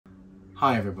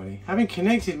Hi everybody, having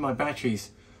connected my batteries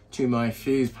to my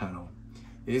fuse panel,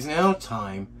 it is now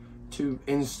time to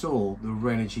install the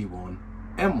Renogy One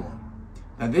M1.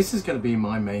 Now this is going to be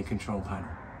my main control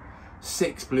panel.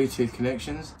 6 Bluetooth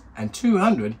connections and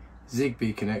 200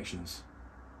 Zigbee connections.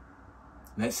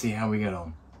 Let's see how we get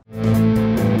on.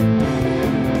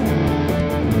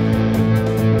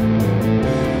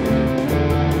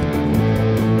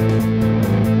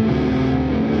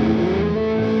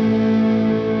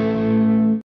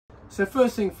 So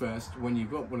first thing first, when you've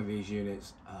got one of these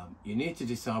units, you need to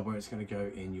decide where it's going to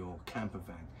go in your camper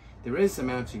van. There is a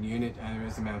mounting unit and there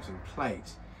is a mounting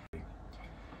plate.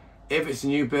 If it's a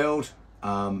new build,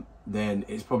 then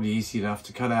it's probably easy enough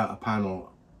to cut out a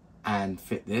panel and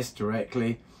fit this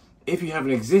directly. If you have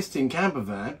an existing camper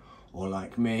van, or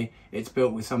like me, it's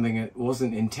built with something that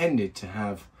wasn't intended to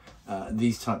have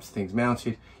these types of things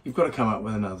mounted, you've got to come up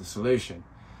with another solution.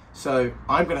 So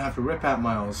I'm going to have to rip out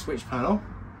my old switch panel,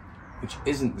 which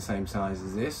isn't the same size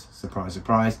as this, surprise,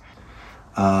 surprise,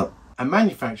 and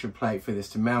manufacture a plate for this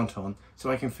to mount on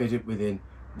so I can fit it within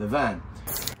the van.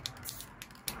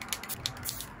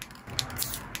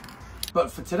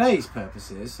 But for today's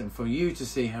purposes, and for you to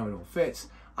see how it all fits,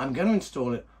 I'm going to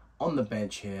install it on the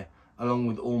bench here, along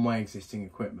with all my existing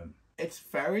equipment. It's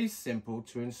very simple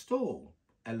to install,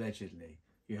 allegedly.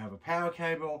 You have a power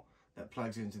cable that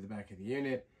plugs into the back of the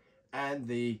unit, and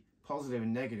the positive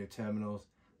and negative terminals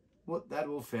that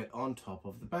will fit on top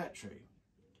of the battery.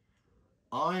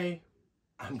 I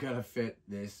am going to fit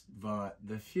this via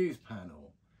the fuse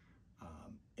panel.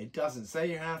 It doesn't say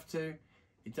you have to.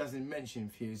 It doesn't mention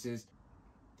fuses.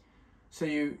 So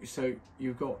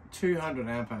you've got 200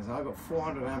 amp hours. I've got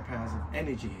 400 amp hours of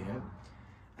energy here,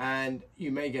 and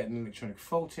you may get an electronic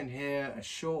fault in here, a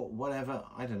short, whatever.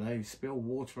 I don't know. You spill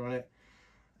water on it,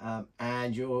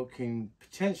 and you can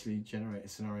potentially generate a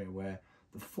scenario where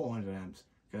the 400 amps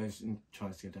goes and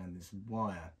tries to go down this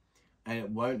wire, and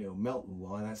it'll melt the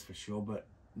wire, that's for sure, but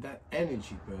that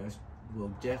energy burst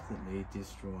will definitely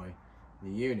destroy the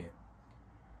unit.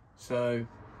 So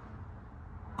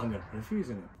I'm going to put a fuse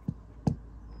in it.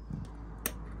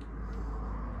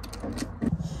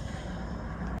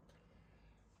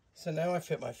 So now I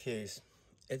fit my fuse.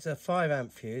 It's a 5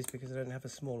 amp fuse because I don't have a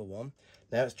smaller one.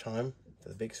 Now it's time for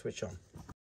the big switch on.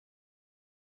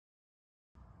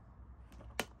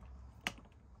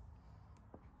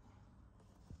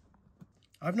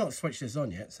 I've not switched this on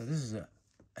yet, so this is a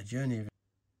journey of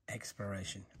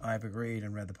exploration. I've agreed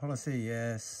and read the policy,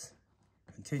 yes.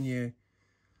 Continue.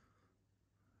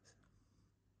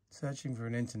 Searching for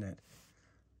an internet.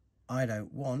 I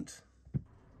don't want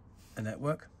a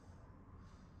network.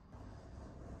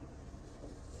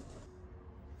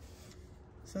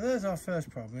 So there's our first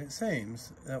problem. It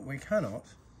seems that we cannot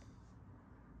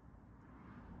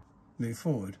move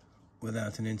forward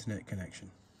without an internet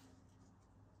connection.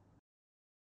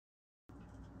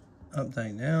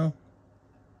 Update now.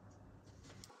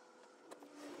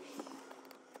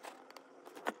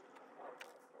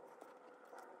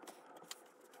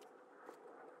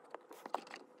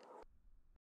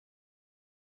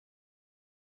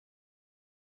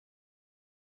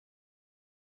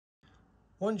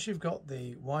 Once you've got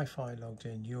the Wi-Fi logged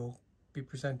in, you'll be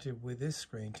presented with this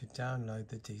screen to download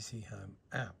the DC Home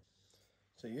app.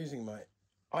 So using my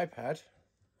iPad,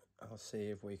 I'll see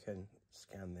if we can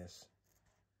scan this.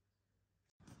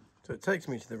 So it takes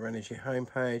me to the Renogy home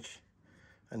page,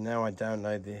 and now I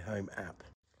download the home app.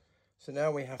 So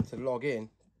now we have to log in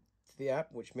to the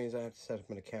app, which means I have to set up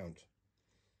an account.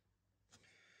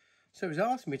 So it's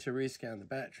asked me to rescan the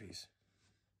batteries.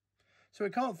 So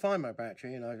it can't find my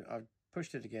battery, and I've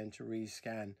pushed it again to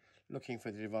rescan, looking for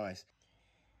the device.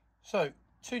 So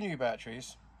 2 new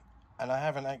batteries, and I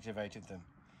haven't activated them.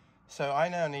 So I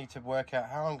now need to work out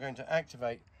how I'm going to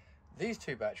activate these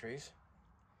 2 batteries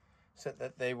so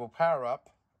that they will power up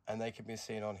and they can be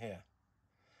seen on here.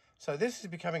 So this is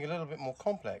becoming a little bit more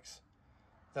complex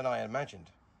than I imagined.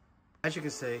 As you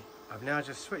can see, I've now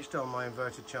just switched on my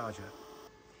inverter charger.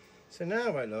 So now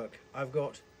if I look, I've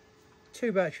got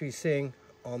 2 batteries sitting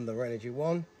on the Renogy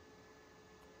One.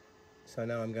 So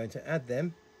now I'm going to add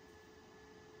them.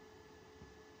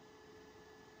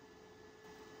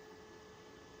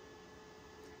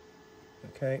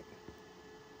 Okay.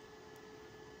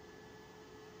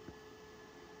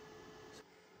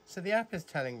 So the app is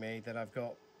telling me that I've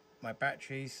got my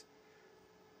batteries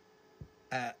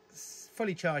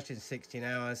fully charged in 16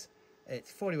 hours.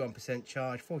 It's 41%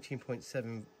 charged,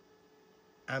 14.7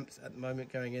 amps at the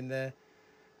moment going in there.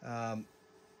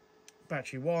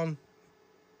 Battery 1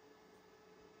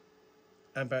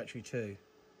 and battery 2.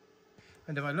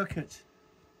 And if I look at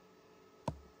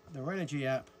the Renogy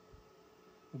app,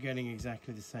 we're getting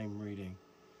exactly the same reading.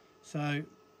 So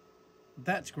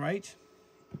that's great.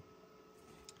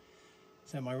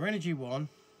 So my Renogy One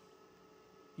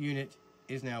unit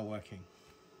is now working.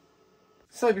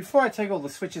 So before I take all the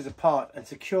switches apart and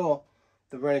secure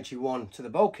the Renogy One to the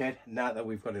bulkhead, now that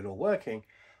we've got it all working,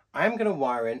 I am going to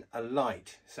wire in a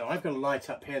light. So I've got a light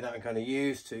up here that I'm going to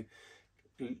use to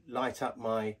light up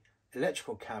my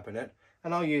electrical cabinet,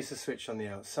 and I'll use the switch on the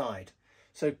outside.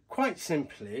 So quite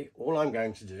simply, all I'm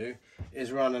going to do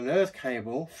is run an earth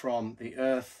cable from the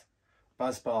earth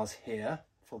buzz bars here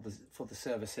for the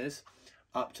services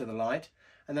up to the light,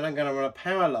 and then I'm going to run a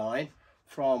power line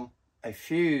from a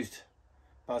fused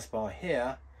buzz bar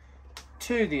here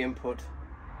to the input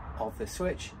of the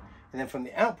switch, and then from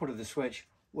the output of the switch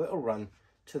will run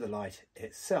to the light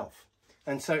itself.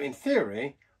 And so in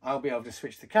theory, I'll be able to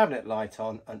switch the cabinet light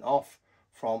on and off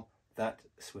from that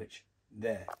switch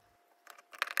there.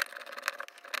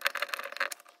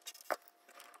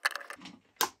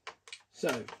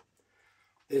 So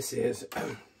this is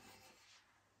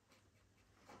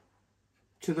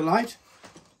to the light.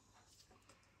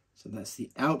 So that's the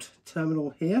out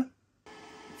terminal here.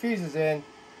 Fuse is in.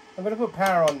 I'm going to put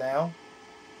power on now.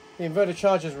 The inverter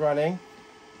charger is running.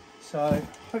 So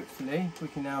hopefully we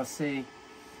can now see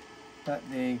that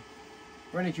the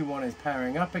Renogy One is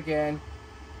powering up again.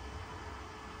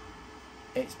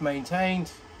 It's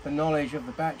maintained the knowledge of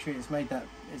the battery. It's made that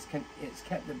it's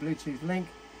kept the Bluetooth link,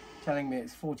 telling me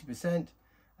it's 40%,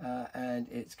 and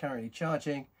it's currently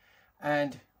charging.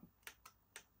 And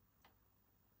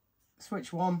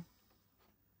switch one,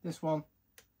 this one,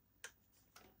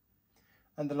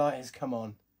 and the light has come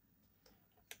on.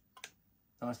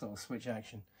 Nice little switch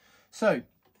action. So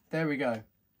there we go.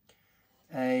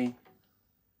 A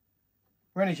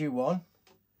Renogy One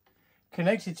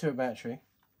connected to a battery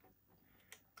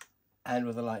and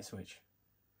with a light switch.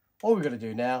 All we've got to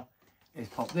do now is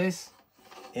pop this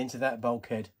into that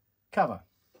bulkhead cover.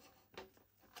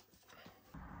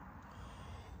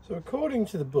 So according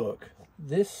to the book,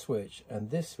 this switch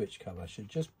and this switch cover should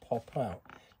just pop out.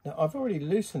 Now I've already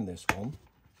loosened this one,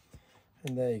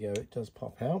 and there you go, it does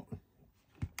pop out.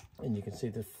 And you can see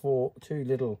the two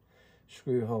little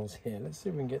screw holes here. Let's see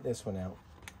if we can get this one out.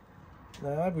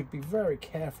 Now I would be very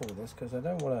careful with this because I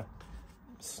don't want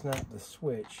to snap the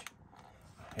switch.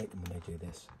 I hate them when they do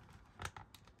this.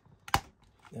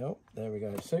 No, there we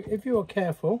go. So if you're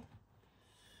careful,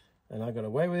 and I got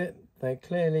away with it, they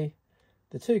clearly,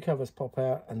 the two covers pop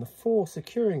out and the 4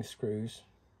 securing screws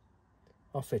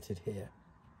are fitted here.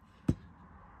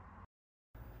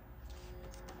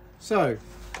 So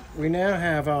we now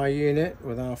have our unit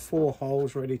with our 4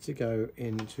 holes ready to go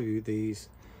into these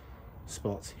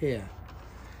spots here.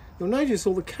 You'll notice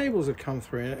all the cables have come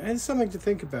through, and it's something to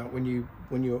think about when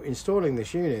you're installing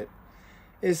this unit,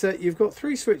 is that you've got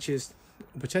 3 switches,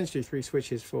 potentially 3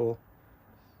 switches for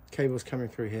cables coming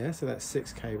through here. So that's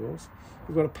 6 cables.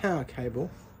 You've got a power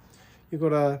cable. You've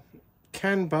got a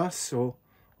CAN bus or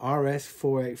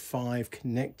RS485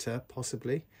 connector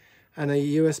possibly, and a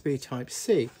USB type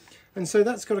C. And so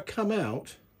that's got to come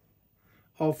out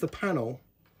of the panel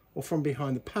or from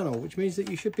behind the panel, which means that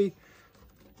you should be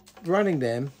running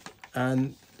them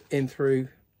and in through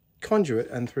conduit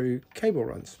and through cable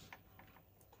runs.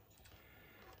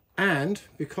 And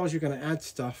because you're going to add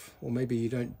stuff, or maybe you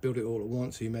don't build it all at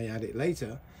once, so you may add it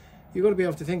later, you've got to be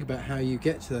able to think about how you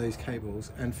get to those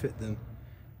cables and fit them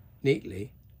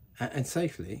neatly and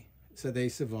safely so they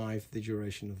survive the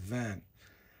duration of the van.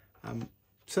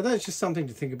 So that's just something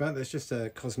to think about. That's just a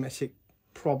cosmetic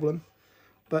problem,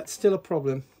 but still a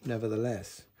problem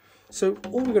nevertheless. So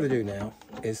all we've got to do now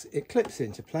is it clips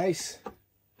into place,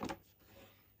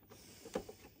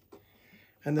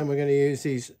 and then we're going to use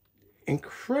these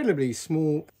incredibly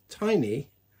small, tiny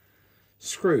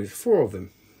screws, 4 of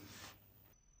them.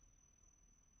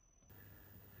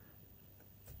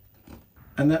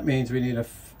 And that means we need a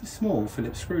small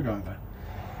Phillips screwdriver.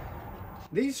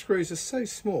 These screws are so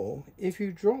small, if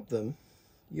you drop them,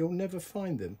 you'll never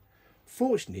find them.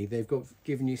 Fortunately, they've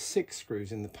given you 6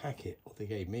 screws in the packet, or they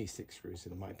gave me 6 screws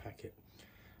in my packet.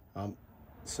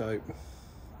 So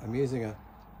I'm using a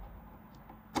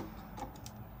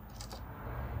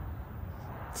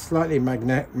slightly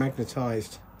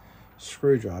magnetized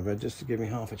screwdriver just to give me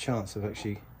half a chance of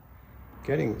actually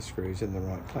getting the screws in the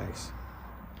right place.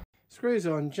 Screws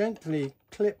on, gently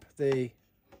clip the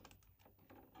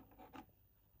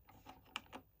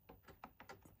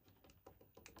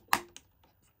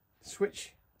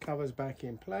switch covers back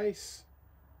in place.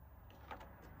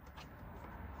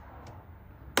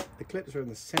 The clips are in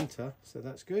the center, so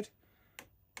that's good.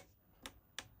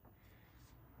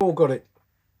 All got it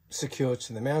secured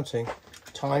to the mounting.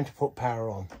 time to put power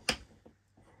on.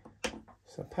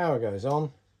 So power goes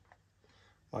on,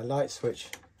 my light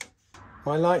switch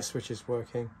is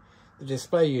working, the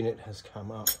display unit has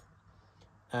come up,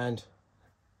 and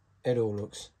it all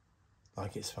looks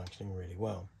like it's functioning really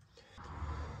well.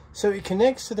 So it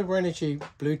connects to the Renogy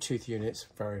Bluetooth units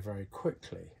very, very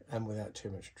quickly and without too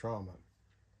much drama.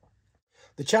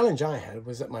 The challenge I had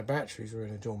was that my batteries were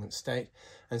in a dormant state,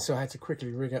 and so I had to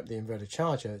quickly rig up the inverter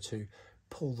charger to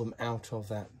pull them out of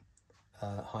that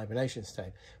hibernation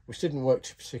state, which didn't work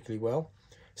particularly well.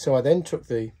 So I then took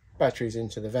the batteries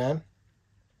into the van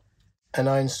and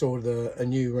I installed a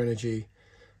new Renogy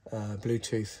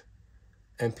Bluetooth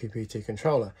MPPT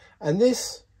controller, and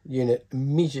this unit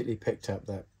immediately picked up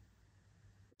that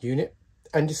unit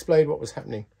and displayed what was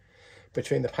happening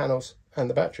between the panels and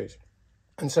the batteries.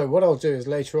 And so what I'll do is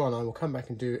later on I will come back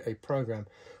and do a program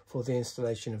for the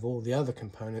installation of all the other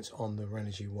components on the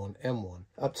Renogy One M1.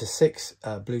 Up to 6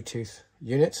 Bluetooth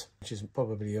units, which is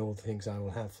probably all the things I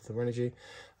will have for the Renogy.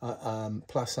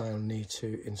 Plus I'll need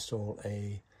to install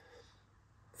a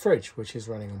fridge, which is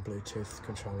running on Bluetooth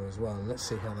controller as well. And let's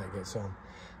see how that gets on.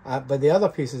 But the other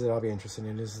pieces that I'll be interested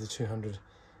in is the 200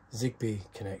 Zigbee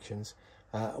connections,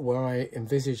 where I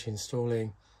envisage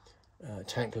installing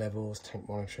tank levels, tank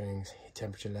monitorings,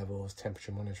 temperature levels,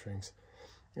 temperature monitorings.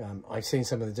 I've seen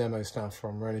some of the demo stuff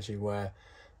from Renogy where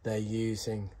they're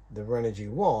using the Renogy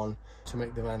One to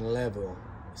make the van level,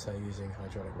 so using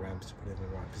hydraulic ramps to put it in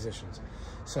the right positions.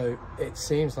 So it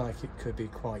seems like it could be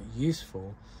quite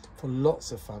useful for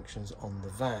lots of functions on the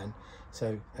van.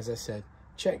 So as I said,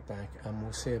 check back and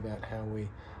we'll see about how we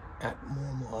add more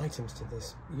and more items to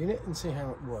this unit and see how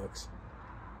it works.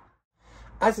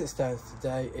 As it stands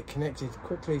today, it connected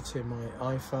quickly to my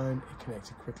iPhone, it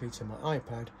connected quickly to my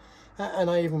iPad,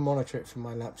 and I even monitor it from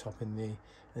my laptop in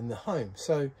the home.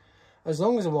 So as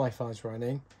long as the Wi-Fi is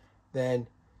running, then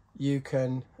you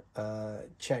can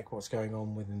check what's going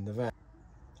on within the van.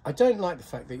 I don't like the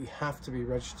fact that you have to be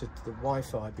registered to the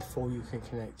Wi-Fi before you can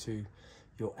connect to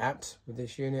your apps with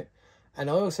this unit. And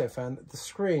I also found that the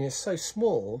screen is so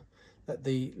small that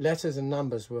the letters and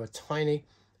numbers were tiny,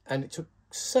 and it took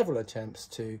several attempts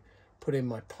to put in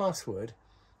my password,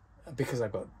 because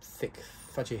I've got thick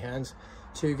fudgy hands,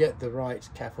 to get the right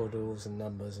capitals and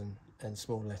numbers and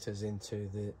small letters into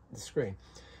the screen.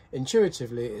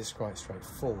 Intuitively it is quite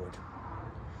straightforward.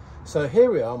 So here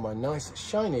we are, my nice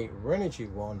shiny Renogy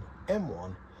One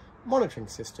M1 monitoring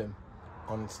system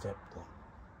on step 1.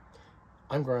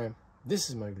 I'm Graham, this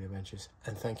is Mowgli Adventures,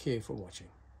 and thank you for watching.